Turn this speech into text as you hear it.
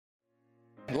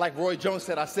Like Roy Jones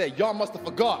said, I said, y'all must have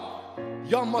forgot.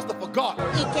 Y'all must have forgot.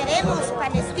 Y queremos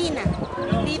Palestina.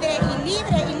 Libre y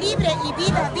libre y libre y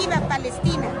viva, viva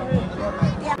Palestina.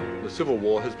 The civil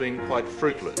war has been quite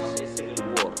fruitless. It's a civil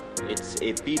war. It's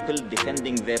a people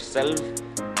defending themselves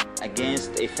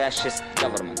against a fascist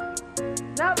government.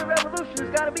 Now the revolution has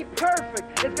got to be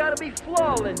perfect. It's got to be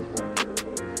flawless.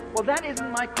 Well, that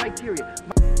isn't my criteria.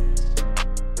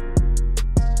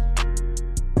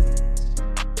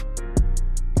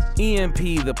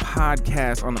 EMP, the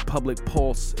podcast on the Public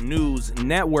Pulse News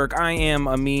Network. I am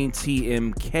Amin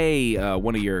TMK,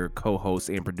 one of your co-hosts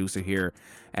and producer here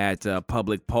at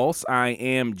Public Pulse. I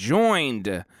am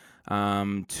joined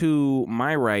to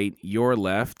my right, your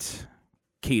left,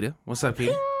 Keita. What's up,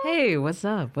 Keita? Hey, what's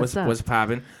up? What's up? What's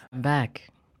popping? I'm back.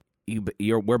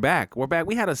 We're back. We're back.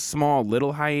 We had a small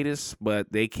little hiatus, but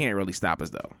they can't really stop us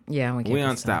though. Yeah, we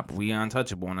unstoppable. We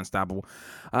untouchable and unstoppable.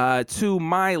 To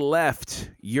my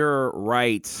left, your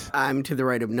right. I'm to the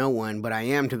right of no one, but I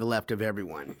am to the left of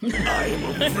everyone. I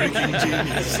am a freaking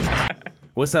genius.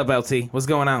 What's up, LT? What's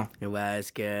going on? It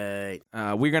was good.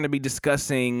 We're going to be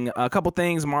discussing a couple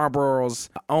things. Marlboro's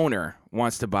owner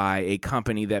wants to buy a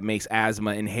company that makes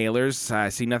asthma inhalers. I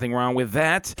see nothing wrong with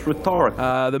that.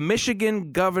 Rhetorical. The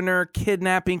Michigan governor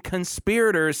kidnapping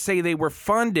conspirators say they were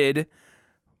funded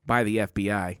by the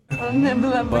FBI.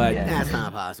 But That's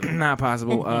not possible. not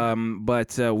possible.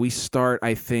 But we start,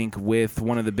 I think, with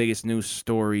one of the biggest news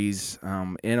stories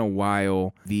in a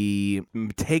while, the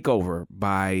takeover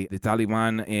by the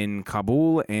Taliban in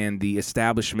Kabul and the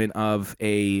establishment of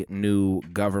a new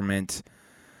government.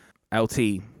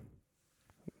 LT,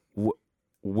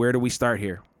 where do we start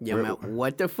here? Yeah, man,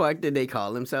 what the fuck did they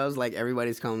call themselves? Like,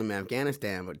 everybody's calling them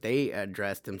Afghanistan, but they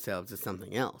addressed themselves as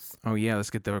something else. Oh, yeah,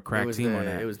 let's get the crack team on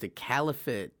that. It was the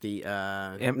Caliphate, they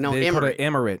Emirate. called it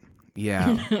Emirate.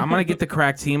 Yeah. I'm going to get the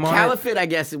crack team on Caliphate, I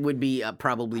guess, it would be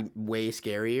probably way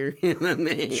scarier. You know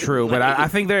what I mean? True, but I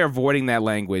think they're avoiding that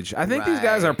language. I think these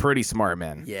guys are pretty smart,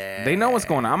 man. Yeah. They know what's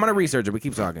going on. I'm going to research it, but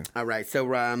keep talking. All right,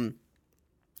 so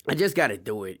I just got to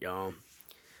do it, y'all.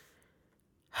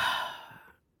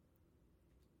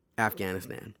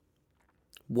 Afghanistan.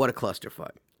 What a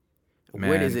clusterfuck. Man.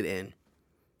 What is it in?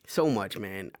 So much,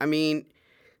 man. I mean,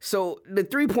 so the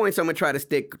 3 points I'm going to try to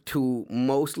stick to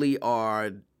mostly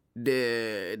are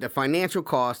the financial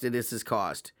cost that this has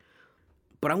cost.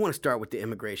 But I want to start with the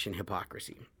immigration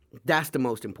hypocrisy. That's the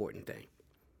most important thing.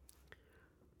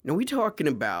 Now, we're talking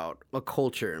about a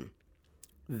culture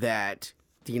that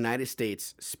the United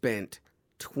States spent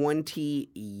 20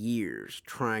 years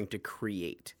trying to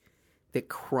create that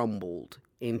crumbled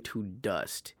into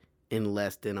dust in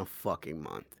less than a fucking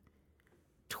month.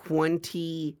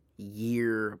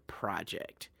 20-year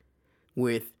project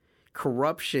with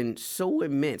corruption so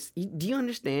immense. Do you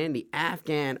understand? The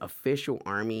Afghan official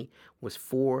army was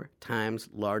 4 times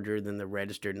larger than the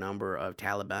registered number of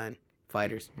Taliban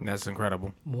fighters. That's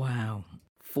incredible. Wow.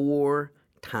 4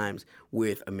 times,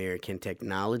 with American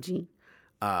technology,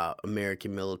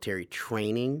 American military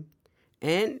training,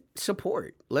 and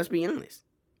support. Let's be honest.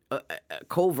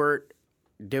 Covert,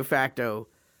 de facto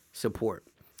support.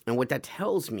 And what that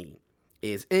tells me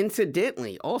is,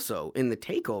 incidentally, also in the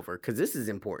takeover, because this is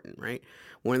important, right?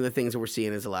 One of the things that we're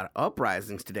seeing is a lot of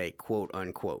uprisings today, quote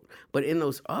unquote. But in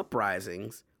those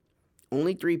uprisings,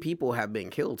 only 3 people have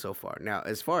been killed so far. Now,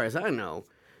 as far as I know,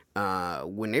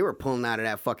 when they were pulling out of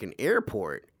that fucking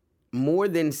airport, more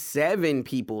than 7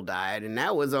 people died, and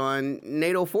that was on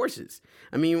NATO forces.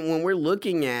 I mean, when we're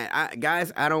looking at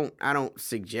guys, I don't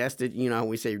suggest it. You know,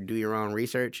 we say do your own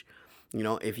research. You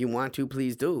know, if you want to,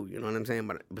 please do. You know what I'm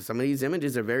saying? But some of these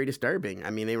images are very disturbing. I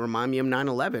mean, they remind me of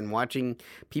 9/11, watching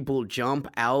people jump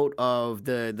out of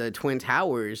the Twin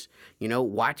Towers, you know,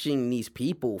 watching these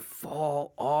people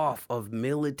fall off of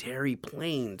military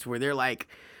planes where they're like,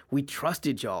 we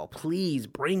trusted y'all. Please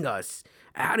bring us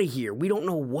out of here. We don't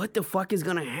know what the fuck is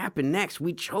going to happen next.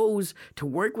 We chose to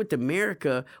work with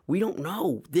America. We don't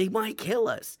know. They might kill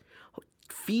us.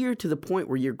 Fear to the point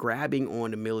where you're grabbing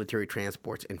on the military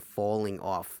transports and falling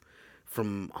off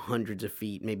from hundreds of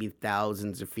feet, maybe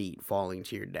thousands of feet, falling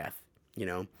to your death. You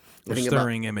know,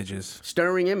 Stirring images,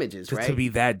 right? To be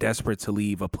that desperate to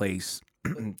leave a place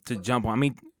to jump on. I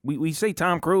mean, we say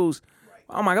Tom Cruise.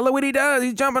 Oh my God, look what he does.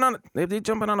 He's jumping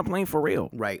on a plane for real.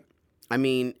 Right. I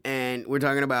mean, and we're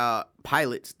talking about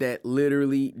pilots that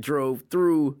literally drove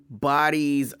through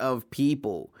bodies of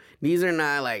people. These are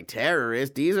not like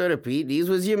terrorists. These are these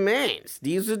was your mans.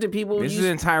 These are the people. This is the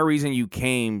entire reason you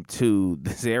came to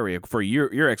this area, for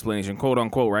your explanation, quote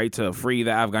unquote, right? To free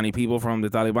the Afghani people from the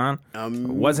Taliban.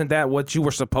 Wasn't that what you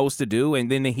were supposed to do? And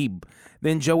then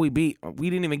Then Joey B, we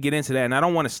didn't even get into that, and I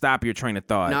don't want to stop your train of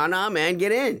thought. No, man,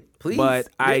 get in, please. But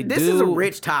this is a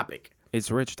rich topic. It's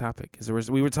a rich topic.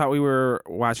 We were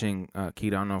watching, Keita, I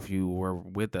don't know if you were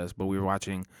with us, but we were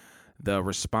watching the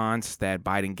response that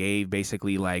Biden gave,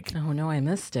 basically like... Oh, no, I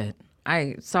missed it.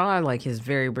 I saw like his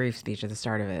very brief speech at the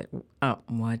start of it. Oh,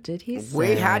 what did he say?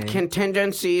 We had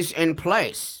contingencies in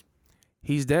place.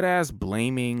 He's dead ass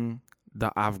blaming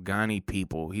the Afghani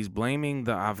people. He's blaming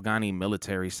the Afghani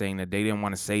military, saying that they didn't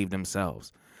want to save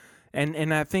themselves.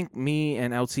 And I think me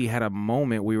and LT had a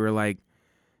moment we were like,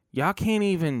 y'all can't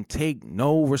even take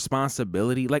no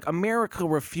responsibility. Like, America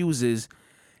refuses.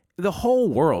 The whole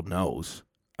world knows.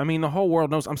 I mean, the whole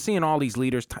world knows. I'm seeing all these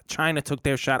leaders. China took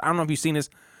their shot. I don't know if you've seen this.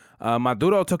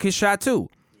 Maduro took his shot too.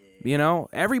 You know,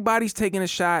 everybody's taking a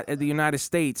shot at the United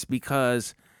States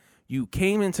because you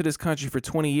came into this country for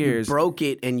 20 years. You broke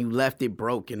it and you left it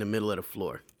broke in the middle of the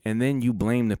floor. And then you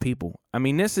blame the people. I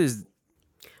mean, this is...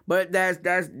 But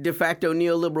that's de facto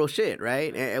neoliberal shit,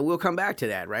 right? And we'll come back to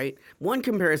that, right? One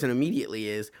comparison immediately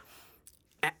is,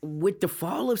 with the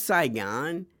fall of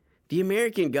Saigon, the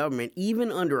American government,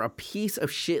 even under a piece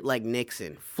of shit like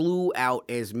Nixon, flew out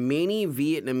as many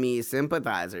Vietnamese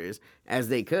sympathizers as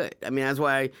they could. I mean, that's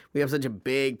why we have such a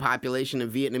big population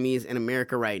of Vietnamese in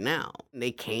America right now.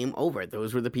 They came over.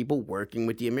 Those were the people working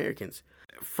with the Americans.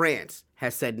 France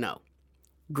has said no.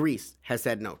 Greece has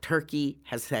said no. Turkey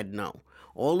has said no.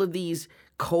 All of these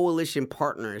coalition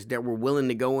partners that were willing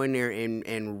to go in there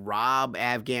and rob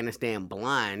Afghanistan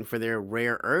blind for their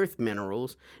rare earth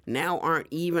minerals now aren't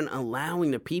even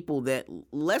allowing the people that,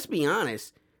 let's be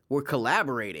honest, were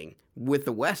collaborating with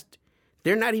the West.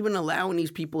 They're not even allowing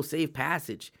these people safe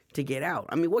passage to get out.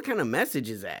 I mean, what kind of message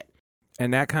is that?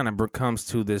 And that kind of comes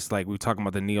to this, like we're talking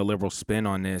about the neoliberal spin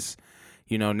on this,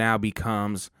 you know, now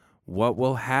becomes what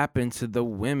will happen to the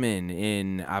women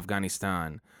in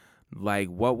Afghanistan? Like,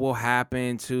 what will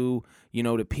happen to, you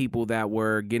know, the people that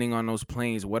were getting on those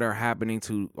planes? What are happening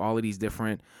to all of these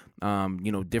different, you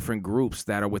know, different groups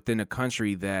that are within the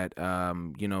country that,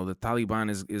 you know, the Taliban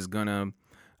is going to,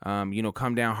 you know,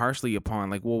 come down harshly upon?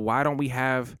 Like, well, why don't we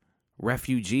have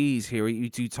refugees here? You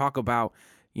talk about,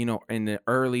 you know, in the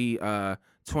early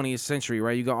 20th century,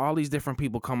 right? You got all these different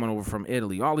people coming over from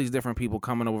Italy, all these different people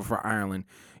coming over from Ireland,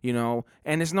 you know,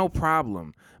 and it's no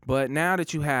problem. But now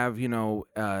that you have, you know,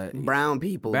 brown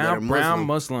people, brown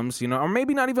Muslims, you know, or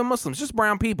maybe not even Muslims, just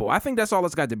brown people. I think that's all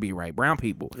it's got to be, right? Brown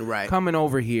people, right, coming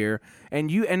over here, and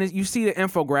you see the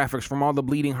infographics from all the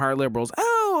bleeding heart liberals.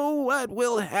 Oh, what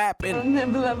will happen? I'll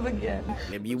never love again.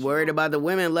 If you worried about the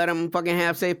women, let them fucking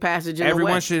have safe passage in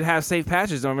Everyone the West. should have safe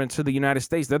passage over to the United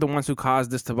States. They're the ones who caused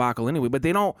this debacle anyway, but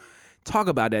they don't talk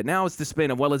about that. Now it's the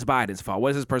spin of, well, it's Biden's fault. What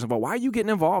is this person's fault? Why are you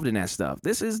getting involved in that stuff?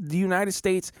 This is the United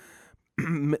States.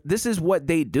 This is what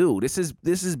they do. This is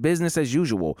business as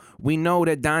usual. We know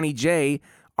that Donnie J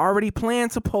already planned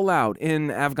to pull out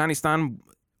in Afghanistan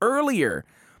earlier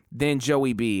than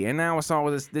Joey B. And now it's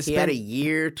all this. He had a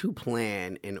year to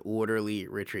plan an orderly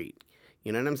retreat.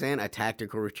 You know what I'm saying? A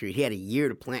tactical retreat. He had a year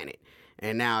to plan it.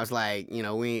 And now it's like, you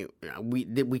know, we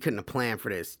couldn't have planned for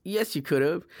this. Yes, you could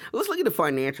have. Let's look at the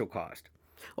financial cost.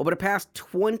 Over the past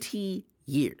 20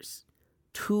 years,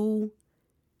 $2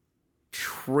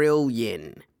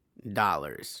 trillion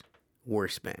were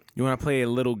spent. You want to play a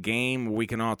little game where we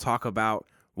can all talk about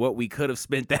what we could have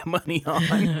spent that money on?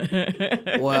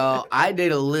 Well, I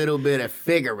did a little bit of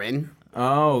figuring.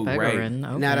 Oh, Right.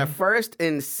 Okay. Now, the first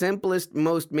and simplest,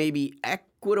 most maybe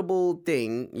equitable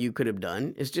thing you could have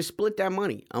done is just split that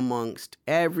money amongst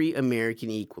every American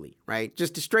equally, right?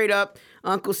 Just to straight up,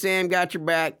 Uncle Sam got your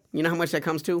back. You know how much that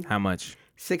comes to? How much?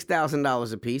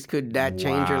 $6,000 a piece. Could that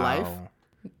change your life?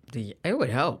 It would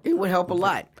help. It would help a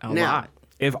lot. A lot.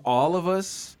 If all of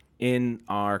us in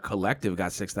our collective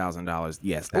got $6,000,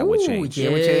 yes, that would change. Yeah,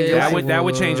 that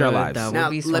would change our lives. Now,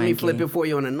 let me flip it for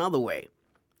you in another way.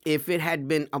 If it had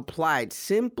been applied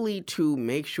simply to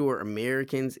make sure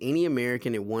Americans, any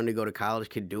American that wanted to go to college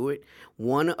could do it,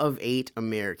 1 of 8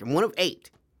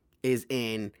 is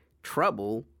in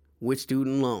trouble with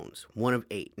student loans. 1 of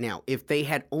 8. Now, if they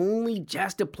had only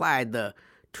just applied the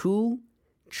 $2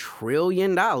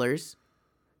 trillion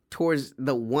towards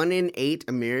the 1 in 8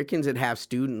 Americans that have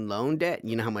student loan debt,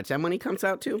 you know how much that money comes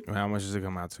out to? How much does it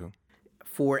come out to?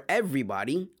 For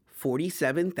everybody,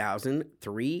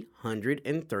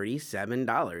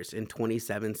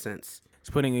 $47,337.27. It's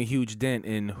putting a huge dent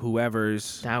in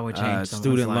whoever's That would change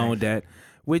student someone's loan life. debt,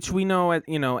 which we know,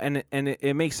 you know, and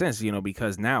it makes sense, you know,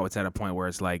 because now it's at a point where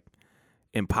it's like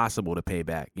impossible to pay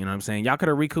back. You know what I'm saying? Y'all could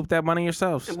have recouped that money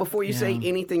yourselves. And before you say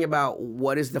anything about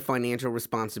what is the financial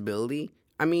responsibility,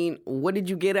 I mean, what did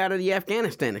you get out of the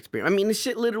Afghanistan experience? I mean, this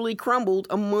shit literally crumbled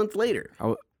a month later.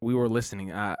 We were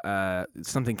listening.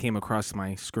 Something came across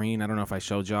my screen. I don't know if I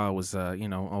showed y'all. It was,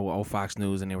 old Fox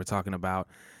News, and they were talking about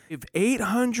if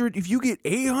you get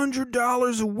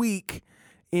 $800 a week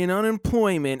in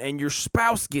unemployment, and your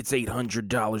spouse gets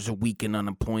 $800 a week in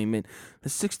unemployment,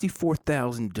 that's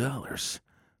 $64,000.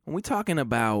 And we're talking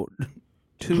about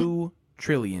 $2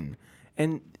 trillion,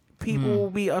 and people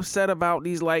will be upset about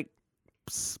these like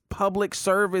public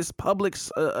service,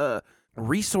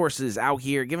 resources out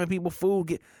here, giving people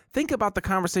food. Think about the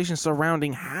conversation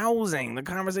surrounding housing, the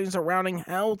conversation surrounding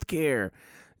healthcare.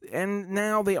 And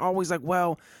now they always like,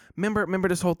 well, remember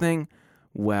this whole thing?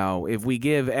 Well, if we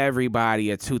give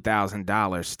everybody a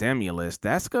 $2,000 stimulus,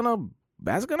 that's gonna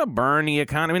burn the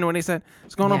economy. You know what they said?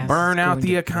 It's gonna burn out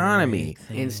the economy.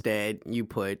 Instead, you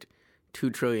put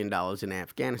 $2 trillion in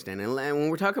Afghanistan. And when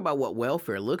we're talking about what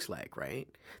welfare looks like, right?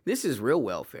 This is real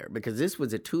welfare, because this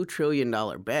was a $2 trillion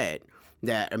bet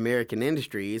that American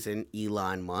industries and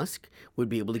Elon Musk would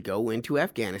be able to go into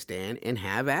Afghanistan and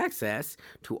have access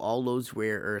to all those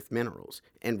rare earth minerals.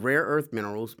 And rare earth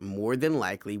minerals, more than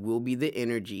likely, will be the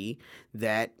energy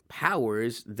that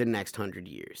powers the next 100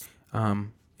 years.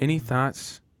 Any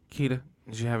thoughts, Keita?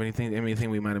 Did you have anything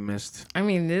we might have missed? I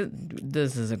mean,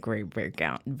 this is a great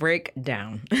breakdown.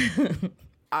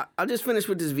 I'll just finish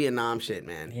with this Vietnam shit,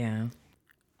 man. Yeah.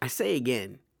 I say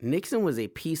again, Nixon was a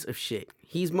piece of shit.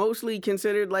 He's mostly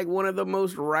considered like one of the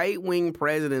most right-wing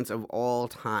presidents of all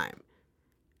time.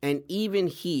 And even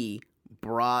he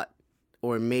brought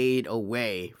or made a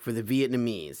way for the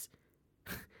Vietnamese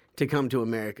to come to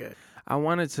America. I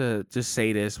wanted to just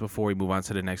say this before we move on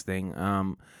to the next thing.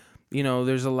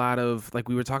 There's a lot of, like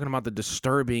we were talking about, the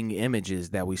disturbing images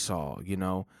that we saw,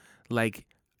 like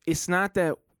it's not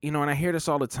that, and I hear this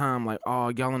all the time, like, oh,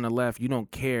 y'all on the left, you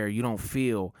don't care, you don't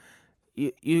feel.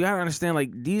 You got to understand,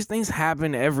 like, these things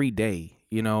happen every day,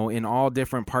 in all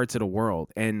different parts of the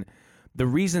world. And the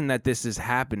reason that this is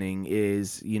happening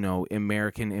is,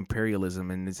 American imperialism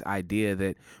and this idea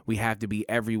that we have to be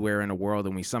everywhere in the world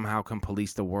and we somehow can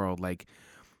police the world. Like,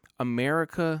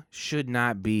 America should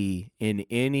not be in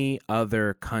any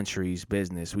other country's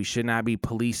business. We should not be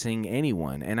policing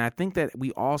anyone. And I think that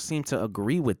we all seem to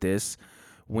agree with this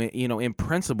when, in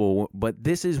principle, but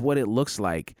this is what it looks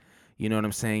like. You know what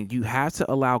I'm saying? You have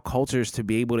to allow cultures to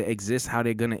be able to exist how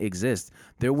they're going to exist.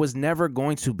 There was never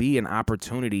going to be an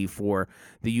opportunity for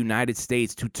the United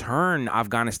States to turn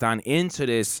Afghanistan into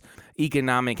this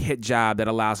economic hit job that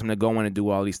allows them to go in and do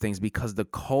all these things, because the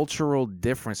cultural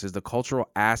differences, the cultural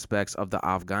aspects of the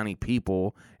Afghani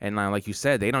people, and like you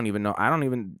said, they don't even know. I don't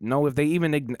even know if they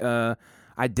even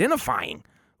identifying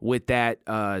with that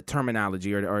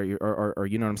terminology or you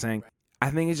know what I'm saying? I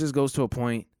think it just goes to a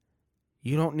point.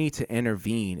 You don't need to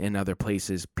intervene in other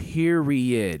places,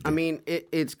 period. I mean,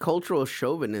 it's cultural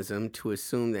chauvinism to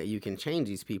assume that you can change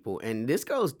these people. And this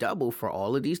goes double for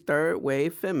all of these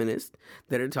third-wave feminists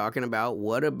that are talking about,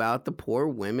 what about the poor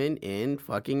women in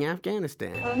fucking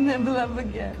Afghanistan? I'll never love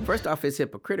again. First off, it's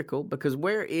hypocritical, because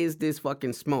where is this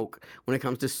fucking smoke when it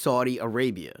comes to Saudi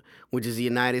Arabia, which is the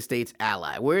United States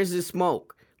ally? Where is this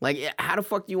smoke? Like, how the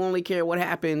fuck do you only care what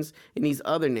happens in these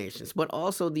other nations? But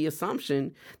also the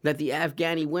assumption that the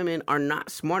Afghani women are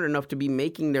not smart enough to be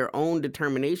making their own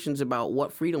determinations about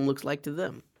what freedom looks like to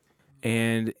them.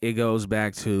 And it goes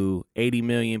back to 80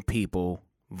 million people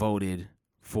voted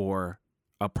for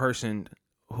a person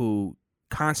who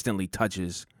constantly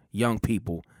touches young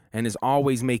people and is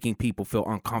always making people feel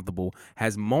uncomfortable,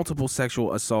 has multiple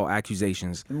sexual assault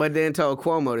accusations. But then told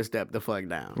Cuomo to step the fuck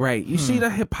down. Right. You see the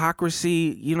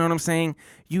hypocrisy, you know what I'm saying?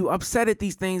 You upset at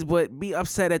these things, but be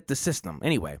upset at the system.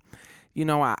 Anyway,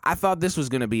 I thought this was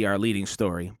going to be our leading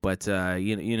story, but,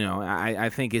 I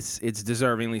think it's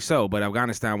deservingly so. But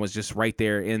Afghanistan was just right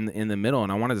there in the middle,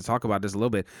 and I wanted to talk about this a little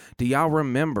bit. Do y'all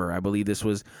remember, I believe this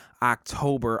was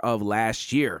October of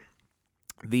last year,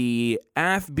 the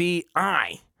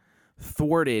FBI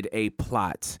thwarted a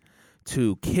plot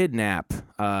to kidnap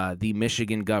the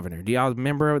Michigan governor. Do y'all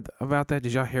remember about that?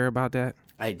 Did y'all hear about that?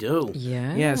 I do.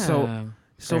 Yeah. Yeah. So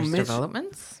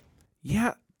developments.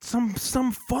 Yeah, some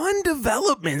fun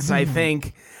developments. I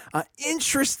think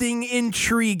interesting,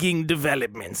 intriguing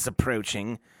developments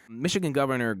approaching. Michigan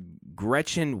Governor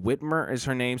Gretchen Whitmer is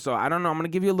her name. So I don't know. I'm going to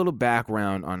give you a little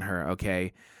background on her.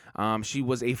 Okay. She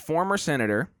was a former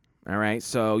senator. All right,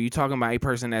 so you're talking about a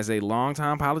person as a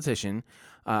longtime politician,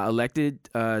 elected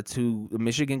to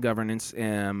Michigan governance,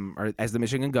 or as the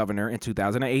Michigan governor in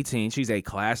 2018. She's a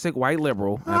classic white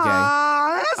liberal. Okay,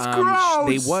 that's gross.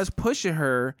 They was pushing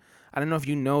her I don't know if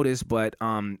you noticed, but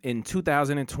in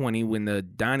 2020, when the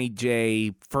Donnie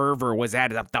J fervor was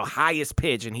at the highest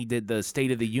pitch and he did the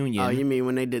State of the Union. Oh, you mean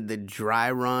when they did the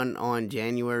dry run on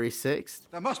January 6th?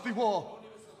 There must be war.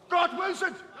 God wills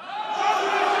it!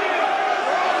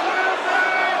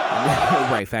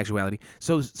 Right, factuality.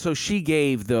 So she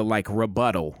gave the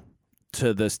rebuttal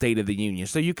to the State of the Union.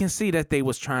 So you can see that they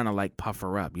was trying to puff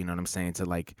her up, you know what I'm saying? To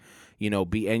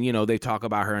be, and they talk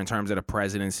about her in terms of the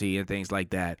presidency and things like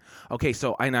that. Okay,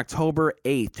 so on October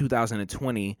 8th,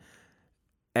 2020,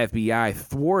 FBI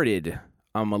thwarted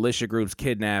a militia group's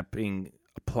kidnapping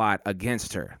plot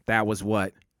against her. That was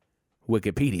what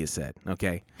Wikipedia said,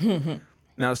 okay?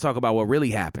 Now let's talk about what really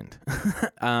happened.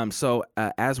 So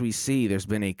as we see, there's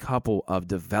been a couple of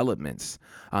developments.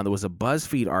 There was a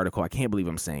BuzzFeed article. I can't believe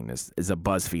I'm saying this. It's a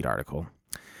BuzzFeed article.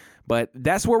 But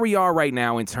that's where we are right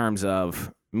now in terms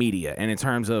of media and in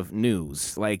terms of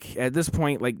news. At this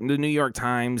point, the New York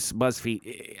Times, BuzzFeed,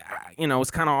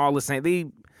 it's kind of all the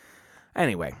same.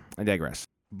 Anyway, I digress.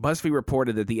 BuzzFeed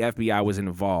reported that the FBI was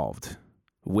involved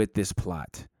with this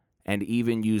plot and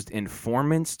even used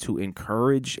informants to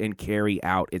encourage and carry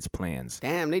out its plans.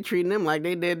 Damn, they treating them like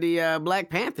they did the Black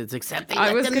Panthers, except they I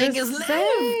let was them gonna niggas say,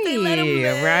 live. They let them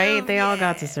live. right? They all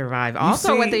got to survive. Also,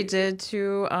 see- what they did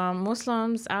to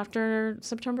Muslims after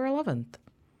September 11th.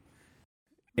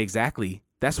 Exactly.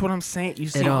 That's what I'm saying. You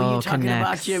see, It all You talking about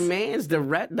connects. your man's the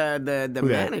that?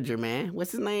 manager, man.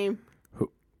 What's his name?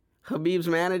 Who? Habib's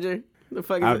manager. The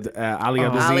fuck is it? Ali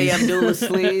Ali Abdulaziz. Abdullah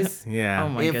Sleaze. Yeah. Oh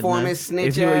my Informant, goodness. snitch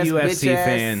If you're a ass, UFC bitch ass.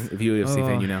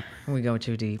 fan, you know. We go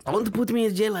too deep. I want to put me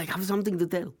in jail. I have something to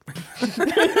tell.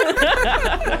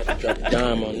 Drop a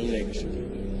dime on them niggas.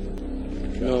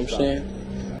 You know what I'm saying?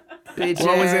 Bitch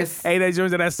What was it? ass. Hey, that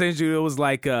joint that I sent you, it was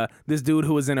this dude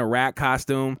who was in a rat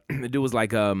costume. The dude was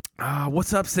like,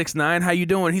 what's up, 6ix9ine? How you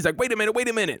doing? He's like, wait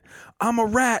a minute. I'm a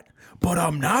rat, but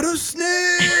I'm not a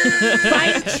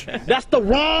snitch. That's the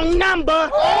wrong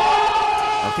number.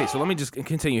 Okay, so let me just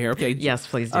continue here. Okay. Yes,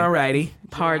 please do. Alrighty.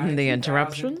 Pardon the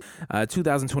interruption.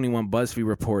 2021 BuzzFeed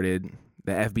reported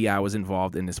the FBI was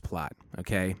involved in this plot.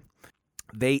 Okay.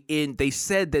 They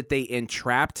said that they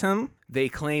entrapped him. They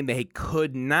claimed they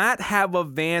could not have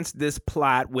advanced this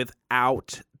plot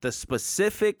without the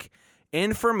specific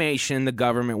information the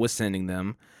government was sending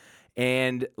them.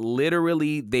 And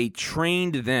literally, they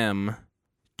trained them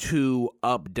to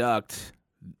abduct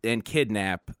and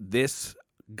kidnap this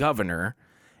governor.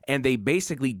 And they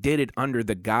basically did it under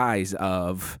the guise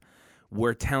of,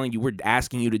 we're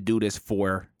asking you to do this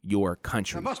for your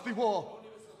country. There must be war.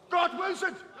 God wills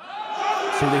it!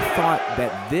 So they thought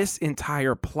that this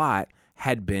entire plot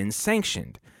had been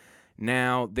sanctioned.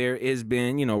 Now, there has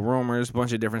been, rumors, a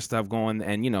bunch of different stuff going,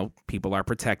 and, people are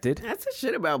protected. That's the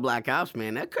shit about Black Ops,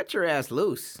 man. That cut your ass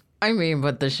loose. I mean,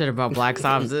 but the shit about Black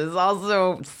Ops is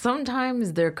also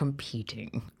sometimes they're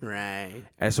competing. Right.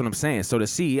 That's what I'm saying. So the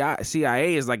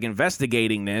CIA is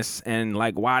investigating this and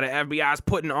why the FBI is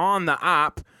putting on the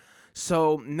op.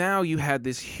 So now you had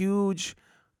this huge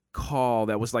call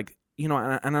that was and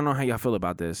I don't know how y'all feel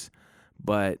about this,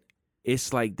 but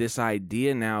it's this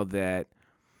idea now that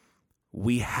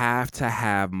we have to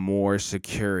have more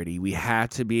security. We have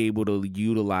to be able to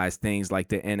utilize things like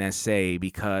the NSA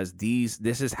because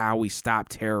this is how we stop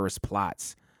terrorist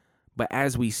plots. But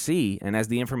as we see, and as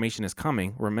the information is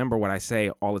coming, remember what I say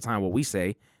all the time, what we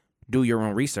say, do your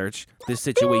own research. This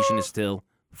situation is still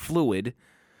fluid.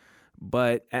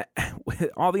 But with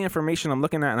all the information I'm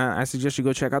looking at, and I suggest you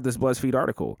go check out this BuzzFeed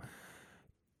article.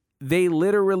 They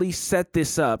literally set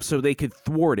this up so they could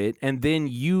thwart it and then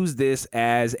use this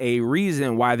as a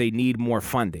reason why they need more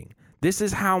funding. This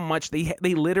is how much they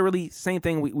literally, same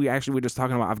thing we actually were just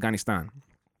talking about Afghanistan.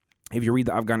 If you read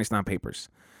the Afghanistan papers,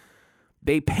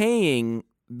 they paying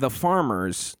the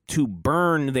farmers to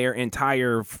burn their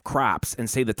entire crops and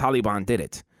say the Taliban did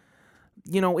it.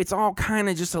 It's all kind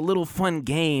of just a little fun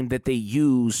game that they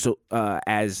use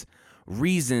as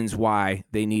reasons why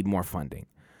they need more funding.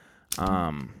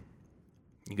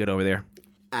 You good over there?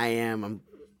 I am. I'm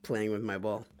playing with my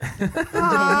ball.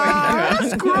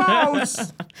 That's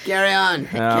gross. Carry on.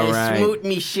 All right. Smoot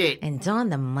me shit. And on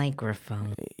the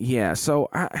microphone. Yeah. So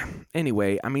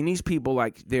anyway, I mean, these people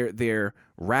they're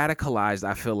radicalized.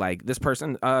 I feel like this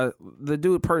person,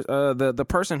 the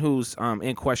person who's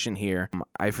in question here,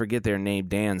 I forget their name,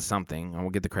 Dan something. I will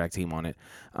get the crack team on it.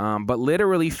 But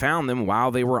literally found them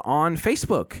while they were on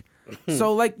Facebook.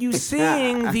 So you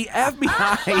seeing the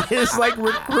FBI is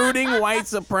recruiting white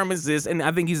supremacists, and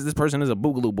I think this person is a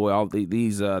Boogaloo boy. All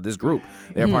this group,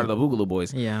 they're part of the Boogaloo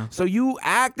boys. Yeah. So you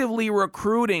actively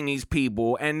recruiting these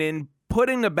people and then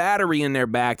putting the battery in their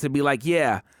back to be like,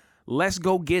 yeah, let's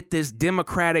go get this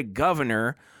Democratic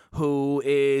governor who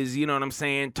is, you know what I'm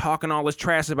saying, talking all this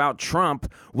trash about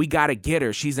Trump. We got to get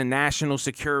her. She's a national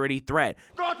security threat.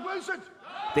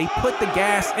 They put the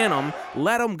gas in them,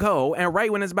 let them go, and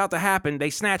right when it's about to happen, they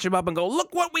snatch him up and go,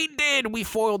 look what we did. We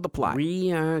foiled the plot.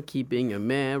 We are keeping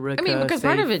America I mean, because safe.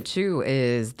 part of it, too,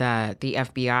 is that the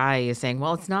FBI is saying,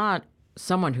 well, it's not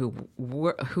someone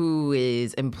who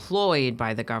is employed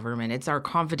by the government. It's our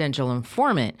confidential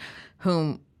informant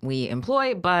whom we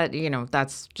employ, but, you know,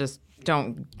 that's just...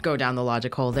 Don't go down the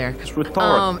logic hole there. It's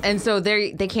rhetorical. And so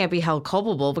they can't be held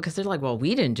culpable because they're like, well,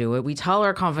 we didn't do it. We tell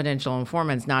our confidential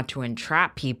informants not to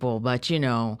entrap people, but, you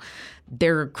know,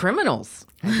 they're criminals.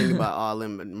 I think about all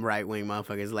them right-wing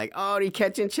motherfuckers like, oh, they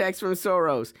catching checks from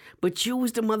Soros. But you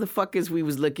was the motherfuckers we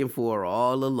was looking for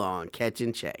all along,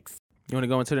 catching checks. You want to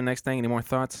go into the next thing? Any more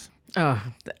thoughts? We're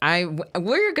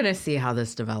going to see how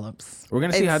this develops. We're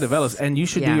going to see how it develops, and you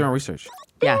should do your own research.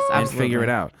 Yes, and absolutely. figure it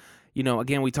out. You know,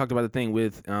 again, we talked about the thing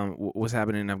with what's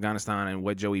happening in Afghanistan and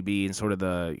what Joey B and sort of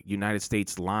the United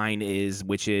States line is,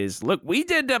 which is, look, we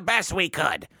did the best we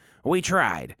could. We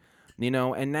tried, you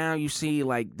know, and now you see,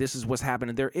 like, this is what's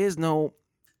happening. There is no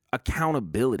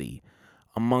accountability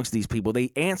amongst these people.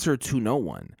 They answer to no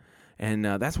one. And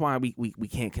that's why we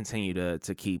can't continue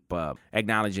to keep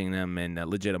acknowledging them and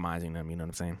legitimizing them. You know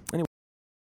what I'm saying? Anyway.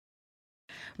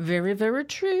 Very, very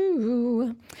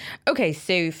true. Okay,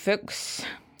 so, folks...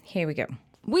 Here we go.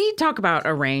 We talk about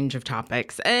a range of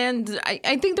topics, and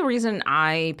I think the reason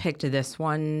I picked this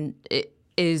one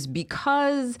is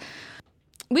because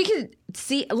we could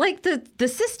see, like, the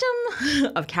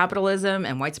system of capitalism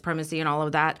and white supremacy and all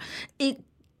of that, it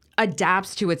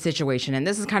adapts to its situation, and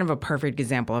this is kind of a perfect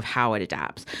example of how it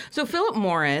adapts. So Philip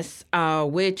Morris,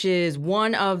 which is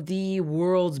one of the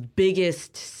world's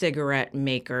biggest cigarette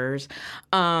makers,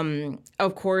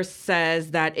 of course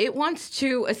says that it wants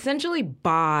to essentially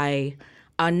buy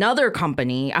another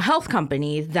company, a health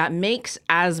company that makes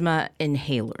asthma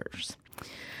inhalers.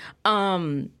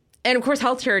 And of course,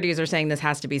 health charities are saying this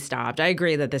has to be stopped. I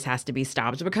agree that this has to be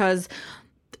stopped because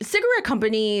cigarette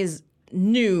companies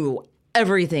knew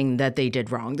everything that they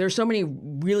did wrong. There's so many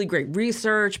really great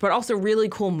research, but also really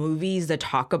cool movies that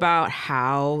talk about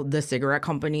how the cigarette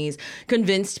companies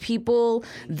convinced people.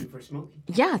 Thank you for smoking.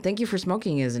 Yeah, Thank You for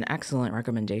Smoking is an excellent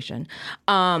recommendation.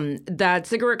 That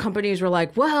cigarette companies were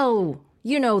like, well,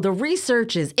 you know, the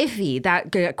research is iffy.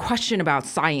 That question about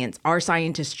science, are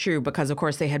scientists true? Because, of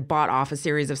course, they had bought off a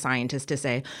series of scientists to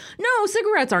say, no,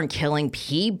 cigarettes aren't killing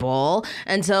people,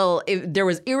 until there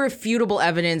was irrefutable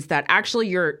evidence that actually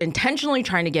you're intentionally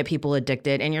trying to get people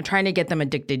addicted, and you're trying to get them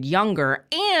addicted younger,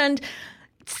 and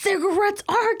cigarettes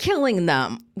are killing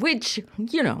them, which,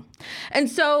 you know. And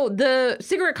so the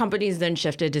cigarette companies then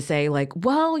shifted to say, like,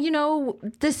 well, you know,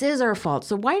 this is our fault.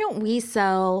 So why don't we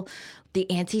sell the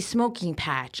anti-smoking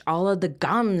patch, all of the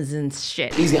gums and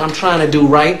shit. Easy, I'm trying to do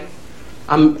right.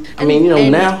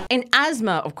 Now. And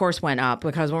asthma, of course, went up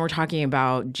because when we're talking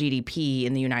about GDP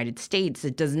in the United States,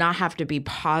 it does not have to be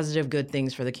positive, good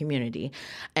things for the community.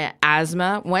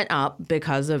 Asthma went up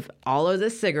because of all of the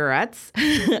cigarettes,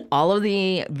 all of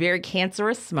the very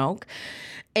cancerous smoke,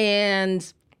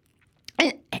 and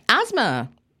asthma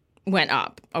went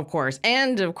up, of course.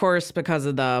 And, of course, because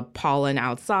of the pollen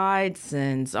outside,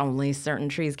 since only certain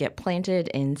trees get planted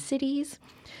in cities.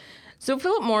 So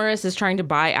Philip Morris is trying to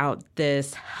buy out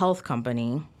this health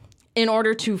company in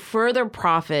order to further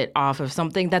profit off of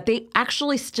something that they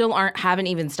actually still haven't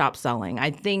even stopped selling. I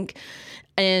think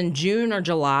in June or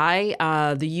July,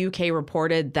 the UK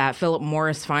reported that Philip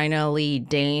Morris finally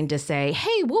deigned to say,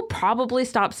 hey, we'll probably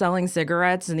stop selling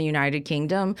cigarettes in the United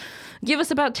Kingdom. Give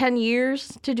us about 10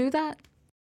 years to do that.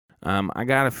 I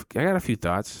got a few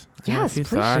thoughts. A few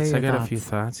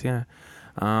thoughts. Yeah.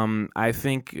 I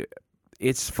think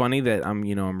it's funny that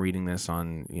I'm reading this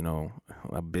on,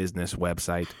 a business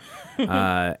website.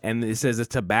 And it says the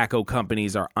tobacco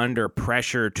companies are under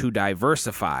pressure to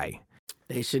diversify.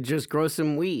 They should just grow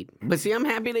some weed. But see, I'm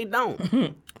happy they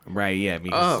don't. Right,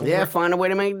 yeah. Find a way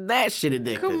to make that shit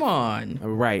addictive. Come on.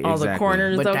 Right, all exactly. the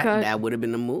corners, but okay? that would have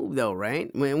been the move, though,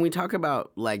 right? When we talk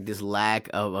about, like, this lack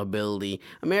of ability,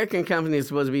 American companies are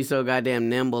supposed to be so goddamn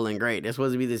nimble and great. They're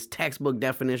supposed to be this textbook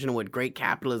definition of what great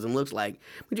capitalism looks like.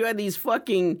 But you had these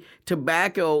fucking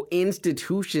tobacco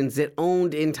institutions that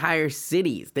owned entire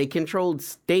cities. They controlled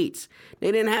states.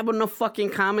 They didn't have enough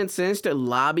fucking common sense to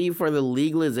lobby for the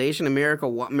legalization of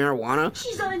marijuana.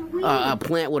 She's on weed. A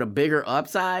plant with a bigger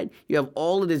upside. You have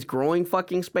all of this growing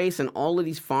fucking space and all of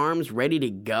these farms ready to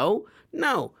go?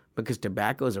 No, because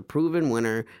tobacco is a proven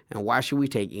winner, and why should we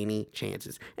take any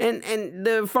chances? And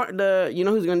the you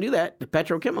know who's going to do that? The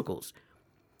petrochemicals.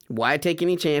 Why take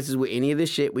any chances with any of this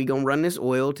shit? We gonna run this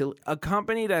oil till A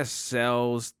company that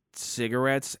sells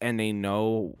cigarettes and they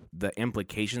know the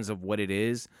implications of what it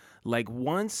is, like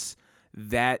once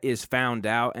that is found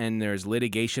out and there's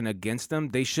litigation against them,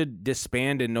 they should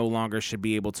disband and no longer should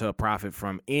be able to profit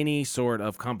from any sort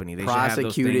of company. They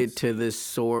prosecuted should have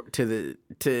those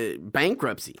to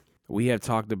bankruptcy. We have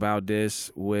talked about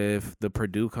this with the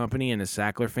Purdue company and the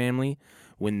Sackler family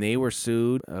when they were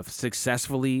sued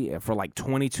successfully for like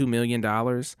 $22 million.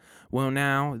 Well,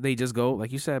 now they just go,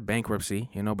 like you said, bankruptcy,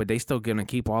 but they still going to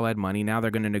keep all that money. Now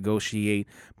they're going to negotiate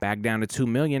back down to $2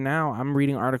 million. Now I'm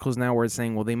reading articles now where it's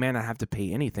saying, well, they may not have to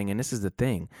pay anything. And this is the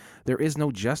thing. There is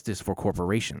no justice for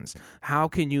corporations. How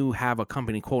can you have a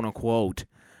company, quote unquote,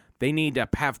 they need to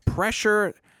have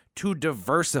pressure to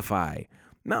diversify?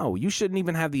 No, you shouldn't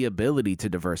even have the ability to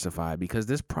diversify because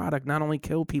this product not only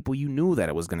killed people, you knew that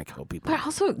it was going to kill people. But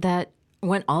also that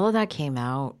when all of that came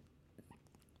out,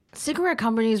 cigarette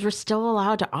companies were still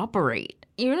allowed to operate,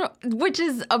 which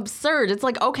is absurd. It's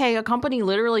like, okay, a company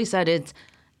literally said it's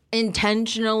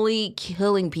intentionally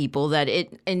killing people, that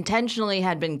it intentionally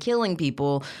had been killing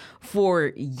people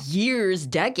for years,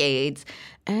 decades.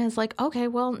 And it's like, okay,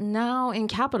 well, now in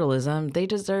capitalism, they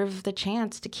deserve the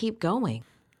chance to keep going.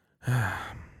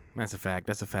 That's a fact.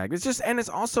 It's just, and it's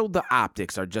also the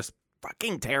optics are just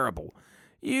fucking terrible.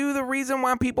 The reason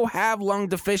why people have lung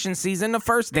deficiencies in the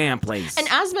first damn place. And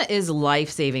asthma is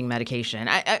life-saving medication.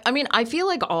 I mean, I feel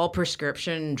like all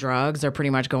prescription drugs are pretty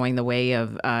much going the way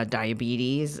of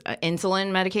diabetes,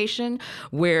 insulin medication,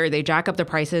 where they jack up the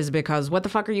prices because what the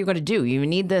fuck are you going to do? You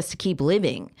need this to keep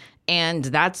living. And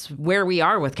that's where we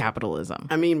are with capitalism.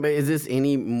 I mean, but is this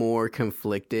any more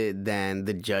conflicted than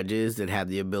the judges that have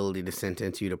the ability to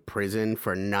sentence you to prison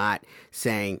for not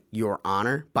saying your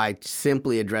honor by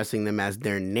simply addressing them as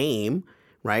their name,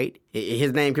 right?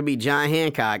 His name could be John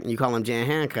Hancock, and you call him John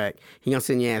Hancock. He gonna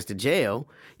send your ass to jail,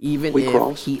 even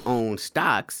if he owns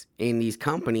stocks in these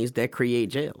companies that create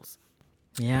jails.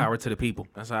 Yeah. Power to the people.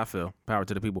 That's how I feel. Power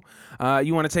to the people.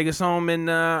 You want to take us home in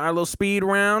our little speed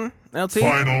round, LT?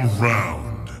 Final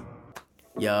round.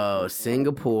 Yo,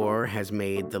 Singapore has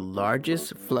made the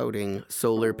largest floating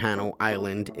solar panel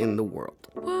island in the world.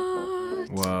 What?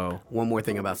 Whoa. One more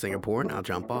thing about Singapore, and I'll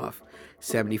jump off.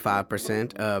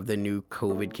 75% of the new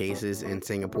COVID cases in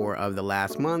Singapore of the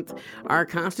last month are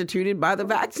constituted by the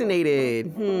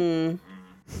vaccinated.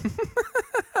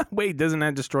 Wait, doesn't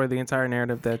that destroy the entire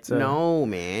narrative? That's no,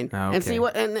 man. Okay. And see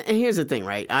what? And here's the thing,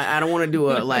 right? I don't want to do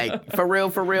a for real.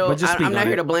 I'm not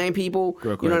here to blame people. You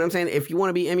know what I'm saying? If you want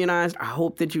to be immunized, I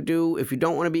hope that you do. If you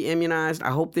don't want to be immunized,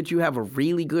 I hope that you have a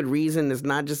really good reason. That's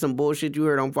not just some bullshit you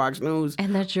heard on Fox News.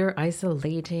 And that you're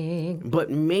isolating. But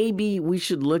maybe we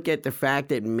should look at the fact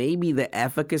that maybe the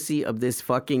efficacy of this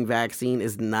fucking vaccine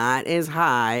is not as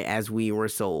high as we were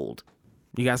sold.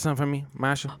 You got something for me,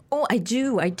 Masha? Oh, I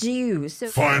do. So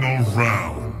Final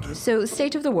round. So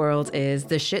state of the world is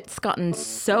the shit's gotten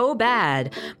so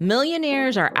bad,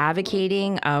 millionaires are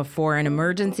advocating for an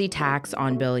emergency tax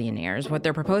on billionaires. What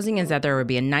they're proposing is that there would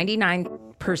be a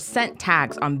 99%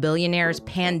 tax on billionaires'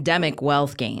 pandemic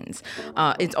wealth gains.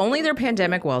 It's only their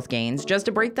pandemic wealth gains. Just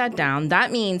to break that down,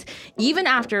 that means even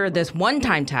after this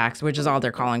one-time tax, which is all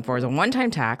they're calling for is a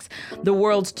one-time tax, the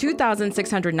world's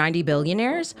 2,690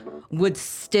 billionaires would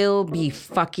still be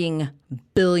fucking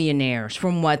billionaires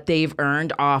from what they've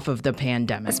earned off of the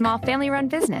pandemic. A small family-run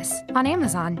business on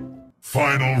Amazon.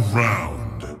 Final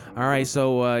round. All right,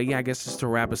 so I guess just to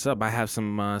wrap us up, I have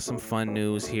some fun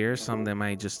news here. Some that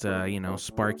might just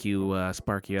spark you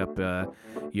up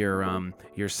your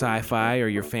sci-fi or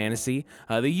your fantasy.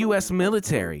 The U.S.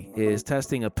 military is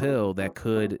testing a pill that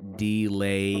could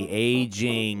delay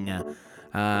aging.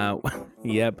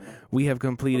 Yep, we have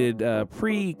completed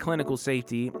preclinical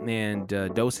safety and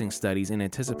dosing studies in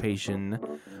anticipation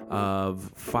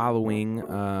of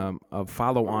follow-on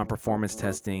performance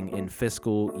testing in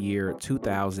fiscal year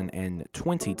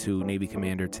 2022. Navy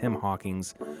Commander Tim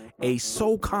Hawkins, a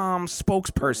SOCOM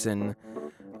spokesperson,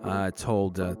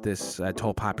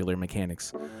 told Popular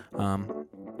Mechanics.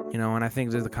 And I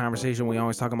think there's the conversation we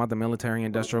always talk about the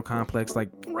military-industrial complex. Like,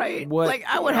 right? What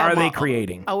are they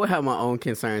creating? I would have my own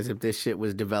concerns if this shit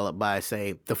was developed by,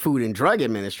 say, the Food and Drug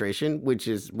Administration, which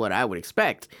is what I would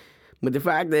expect. But the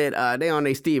fact that they on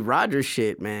their Steve Rogers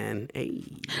shit, man, hey.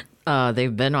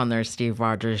 They've been on their Steve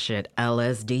Rogers shit.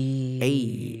 LSD.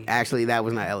 Hey, actually, that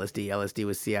was not LSD. LSD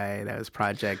was CIA. That was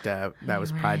Project. The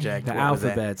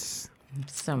alphabets.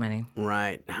 So many.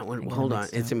 Right. Hold on.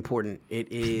 It's important.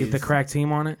 It is. Get the crack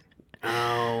team on it.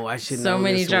 Oh, I should know. So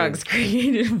many this drugs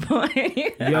created by.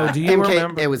 Yo, do you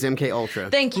remember? It was MK Ultra.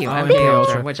 Thank you. MK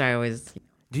Ultra, which I always.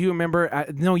 Do you remember?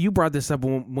 No, you brought this up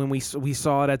when we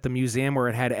saw it at the museum where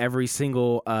it had every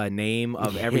single name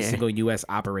of every single U.S.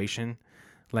 operation,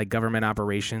 like government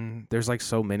operation. There's like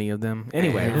so many of them.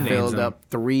 Anyway, who names filled them? up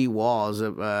 3 walls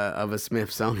of a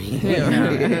Smithsonian.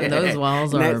 Yeah, those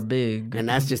walls are big, and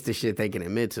that's just the shit they can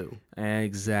admit to.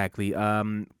 Exactly.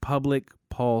 Public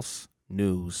Pulse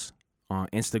News on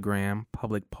Instagram.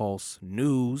 Public Pulse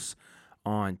News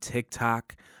on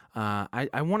TikTok.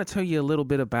 I want to tell you a little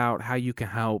bit about how you can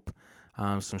help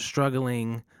some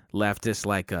struggling leftists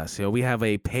like us. So we have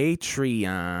a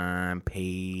Patreon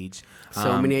page.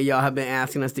 So many of y'all have been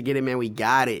asking us to get it, man. We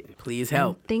got it. Please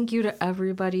help. And thank you to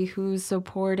everybody who's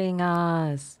supporting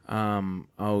us.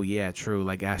 Oh yeah, true.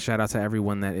 Like shout out to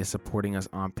everyone that is supporting us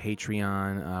on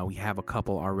Patreon. We have a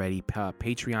couple already.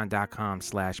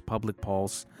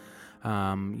 Patreon.com/publicpulse.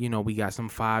 We got some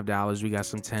 $5, we got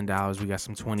some $10, we got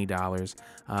some $20.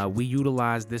 We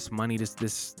utilize this money,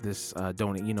 this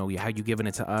donate. How you giving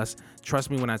it to us? Trust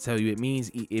me when I tell you, it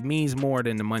means more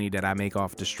than the money that I make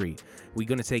off the street. We're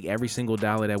gonna take every single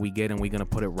dollar that we get and we're gonna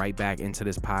put it right back into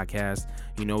this podcast.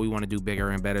 We want to do bigger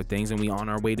and better things, and we on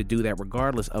our way to do that,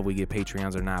 regardless of we get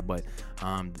Patreons or not. But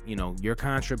your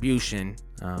contribution,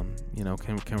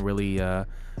 can really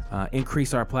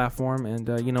increase our platform. And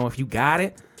if you got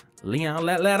it. Leon,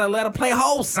 let her play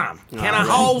hold something. Can I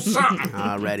hold something?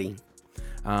 Already.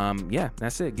 Yeah,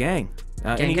 that's it, gang.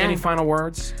 Gang. Any final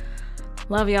words?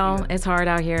 Love y'all. It's hard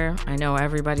out here. I know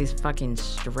everybody's fucking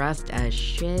stressed as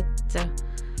shit.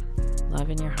 Love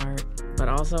in your heart, but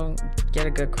also get a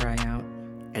good cry out.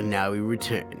 And now we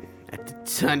return at the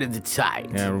turn of the tide.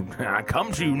 And I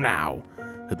come to you now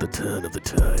at the turn of the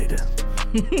tide.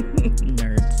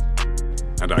 Nerds.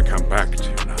 And I come back to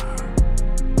you now.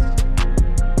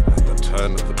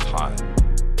 Turn of the tide.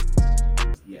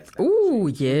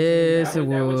 Ooh, yes, it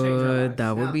would.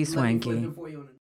 That would be swanky.